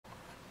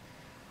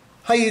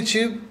Hi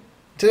YouTube!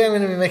 Today I'm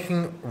going to be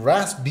making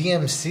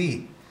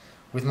RaspBMC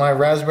with my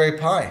Raspberry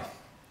Pi.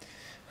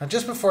 Now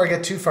just before I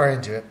get too far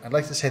into it, I'd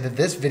like to say that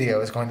this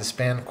video is going to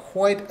span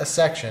quite a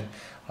section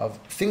of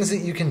things that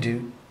you can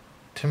do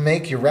to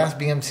make your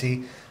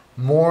RaspBMC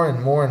more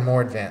and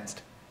more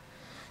advanced.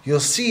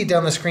 You'll see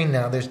down the screen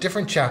now there's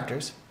different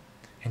chapters,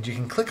 and you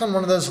can click on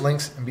one of those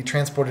links and be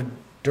transported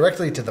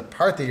directly to the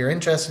part that you're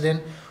interested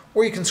in,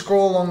 or you can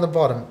scroll along the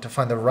bottom to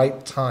find the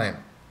right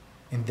time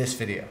in this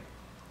video.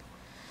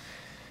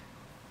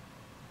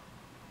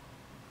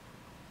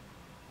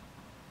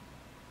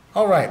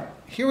 Alright,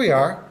 here we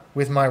are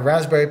with my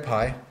Raspberry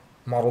Pi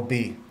Model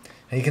B.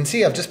 And you can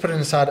see I've just put it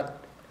inside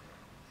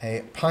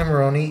a Pi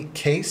Moroni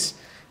case.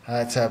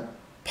 It's a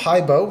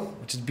Pi Bow,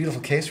 which is a beautiful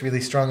case,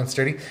 really strong and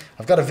sturdy.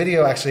 I've got a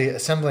video actually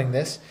assembling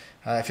this,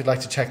 if you'd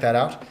like to check that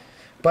out.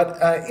 But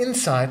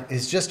inside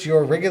is just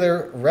your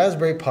regular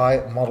Raspberry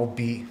Pi Model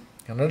B.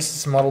 You'll notice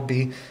it's a Model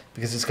B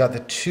because it's got the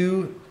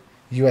two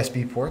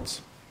USB ports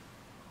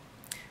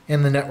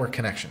and the network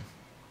connection.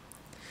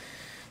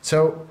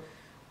 So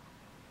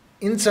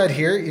inside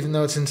here, even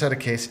though it's inside a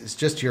case, it's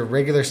just your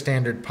regular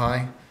standard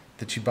Pi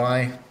that you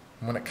buy.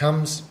 When it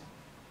comes,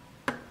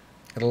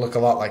 it'll look a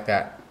lot like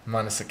that,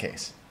 minus the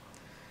case.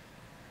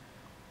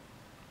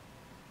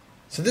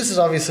 So this is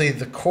obviously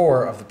the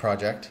core of the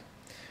project.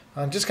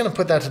 I'm just going to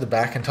put that to the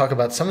back and talk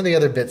about some of the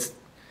other bits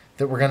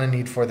that we're going to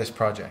need for this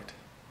project.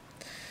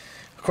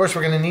 Of course,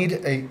 we're going to need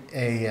an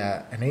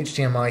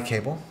HDMI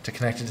cable to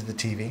connect it to the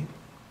TV.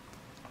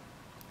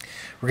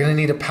 We're going to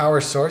need a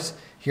power source.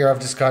 Here I've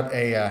just got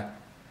a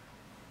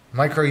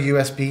micro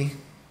USB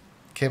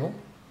cable,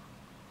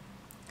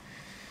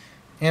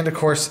 and of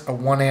course a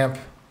 1 amp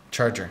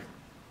charger.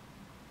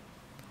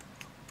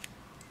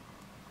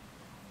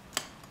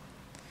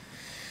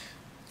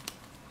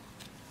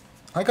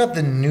 I got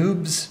the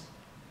Noobs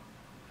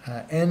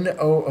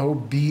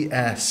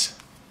NOOBS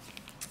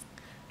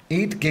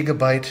 8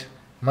 gigabyte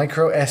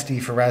micro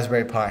SD for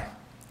Raspberry Pi.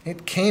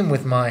 It came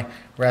with my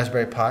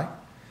Raspberry Pi,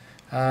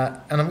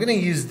 and I'm going to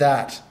use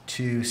that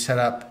to set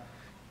up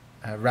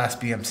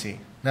RaspBMC.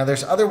 Now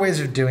there's other ways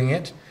of doing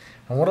it,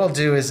 and what I'll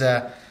do is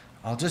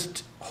I'll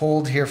just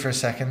hold here for a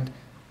second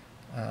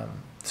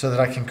so that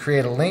I can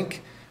create a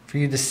link for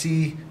you to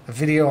see a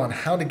video on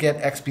how to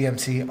get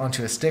XBMC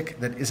onto a stick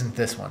that isn't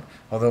this one,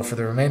 although for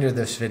the remainder of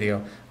this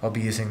video I'll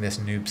be using this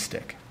noob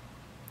stick.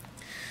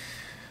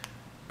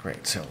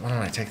 Great, so why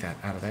don't I take that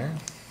out of there.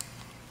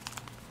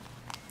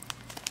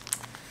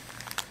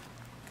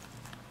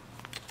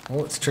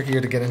 Oh, it's trickier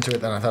to get into it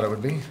than I thought it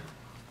would be.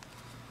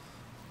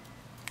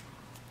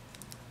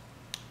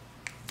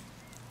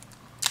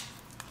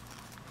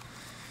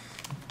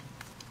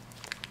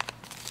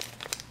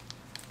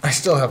 I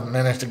still haven't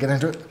managed to get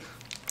into it.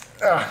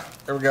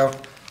 There we go.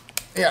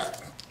 Yeah.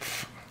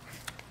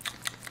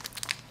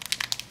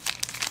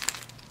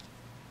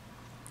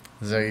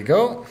 There you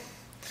go.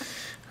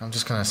 I'm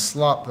just going to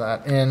slop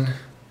that in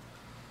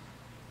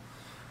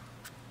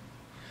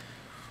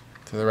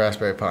to the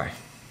Raspberry Pi.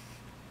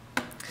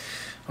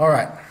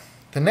 Alright,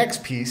 the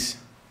next piece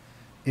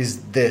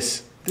is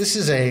this. This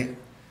is a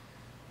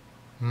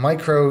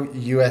micro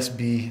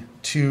USB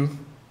 2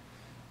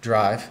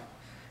 drive.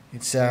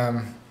 It's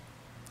let's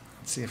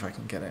see if I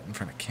can get it in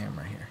front of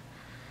camera here.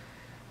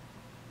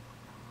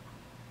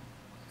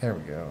 There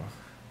we go.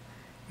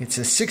 It's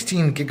a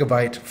 16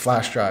 gigabyte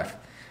flash drive.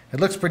 It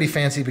looks pretty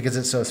fancy because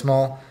it's so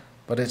small,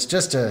 but it's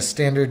just a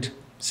standard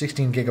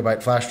 16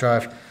 gigabyte flash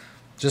drive,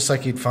 just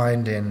like you'd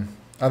find in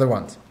other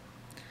ones.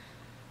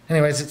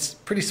 Anyways, it's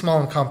pretty small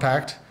and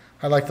compact.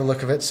 I like the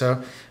look of it,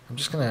 so I'm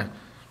just going to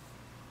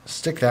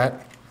stick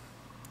that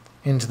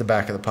into the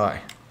back of the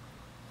Pi.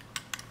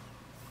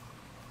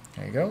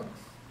 There you go.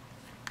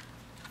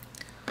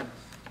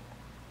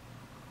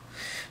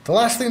 The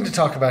last thing to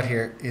talk about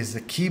here is the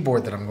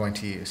keyboard that I'm going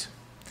to use.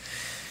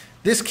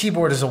 This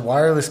keyboard is a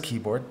wireless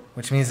keyboard,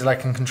 which means that I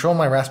can control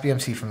my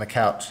RaspBMC from the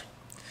couch.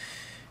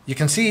 You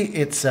can see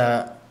it's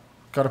got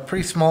a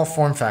pretty small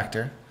form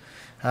factor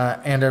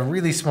and a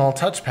really small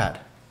touchpad,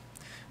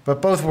 but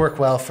both work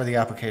well for the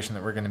application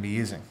that we're going to be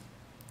using.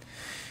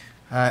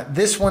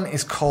 This one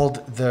is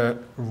called the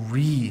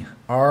RII,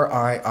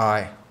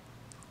 R-I-I.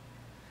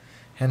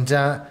 And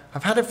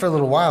I've had it for a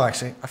little while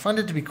actually. I find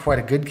it to be quite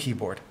a good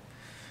keyboard.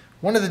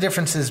 One of the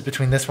differences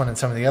between this one and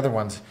some of the other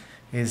ones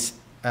is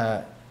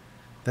that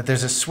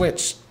there's a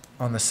switch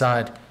on the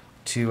side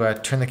to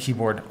turn the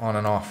keyboard on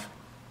and off.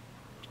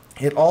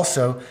 It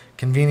also,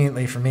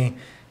 conveniently for me,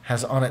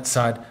 has on its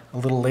side a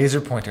little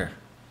laser pointer.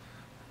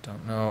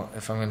 Don't know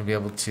if I'm going to be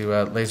able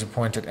to laser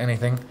point at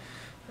anything.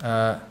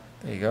 There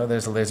you go,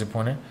 there's a laser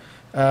pointer,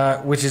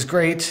 which is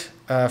great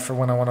for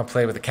when I want to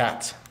play with the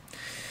cats.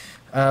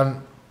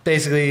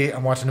 Basically,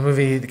 I'm watching a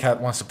movie, the cat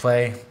wants to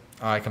play,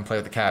 I can play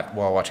with the cat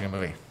while watching a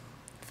movie.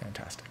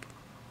 Fantastic.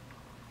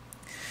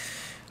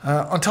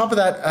 On top of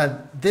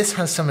that, this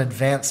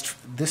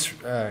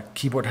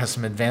keyboard has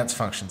some advanced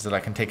functions that I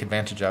can take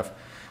advantage of.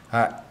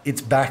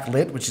 It's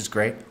backlit, which is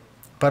great,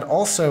 but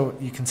also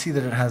you can see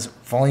that it has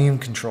volume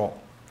control,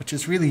 which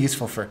is really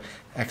useful for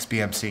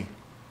XBMC.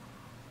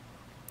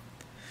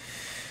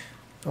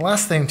 The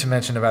last thing to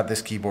mention about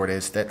this keyboard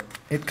is that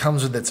it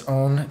comes with its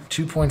own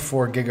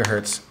 2.4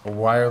 gigahertz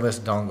wireless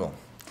dongle.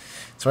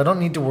 So I don't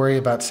need to worry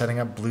about setting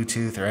up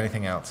Bluetooth or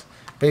anything else.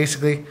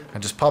 Basically, I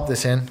just pop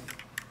this in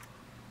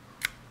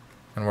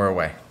and we're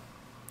away.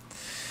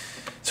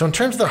 So in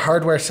terms of the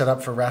hardware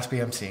setup for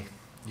RaspBMC,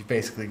 you've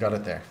basically got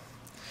it there.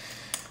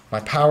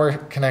 My power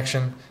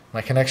connection,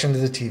 my connection to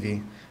the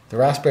TV, the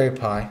Raspberry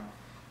Pi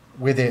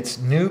with its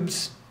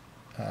noobs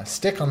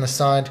stick on the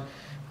side,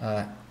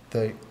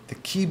 the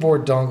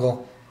keyboard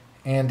dongle,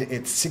 and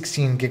its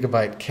 16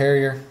 gigabyte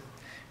carrier,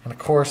 and of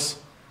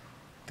course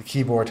the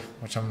keyboard,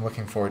 which I'm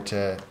looking forward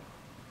to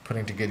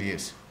putting to good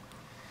use.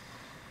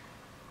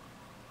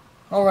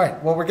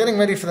 Alright, well, we're getting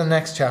ready for the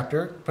next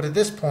chapter, but at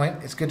this point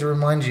it's good to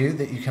remind you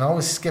that you can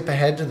always skip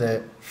ahead to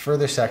the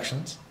further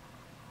sections.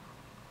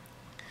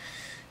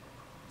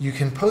 You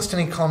can post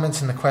any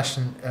comments in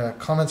the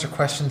comments or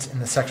questions in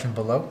the section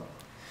below.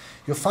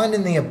 You'll find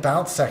in the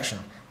About section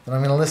that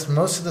I'm going to list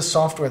most of the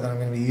software that I'm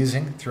going to be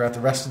using throughout the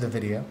rest of the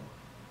video.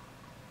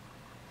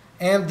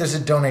 And there's a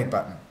donate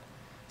button.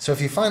 So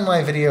if you find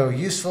my video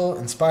useful,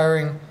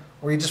 inspiring,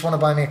 or you just want to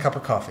buy me a cup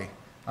of coffee,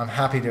 I'm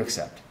happy to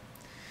accept.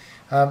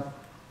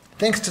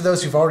 Thanks to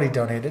those who've already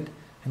donated,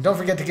 and don't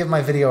forget to give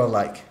my video a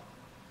like.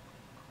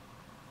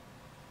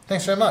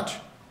 Thanks very much.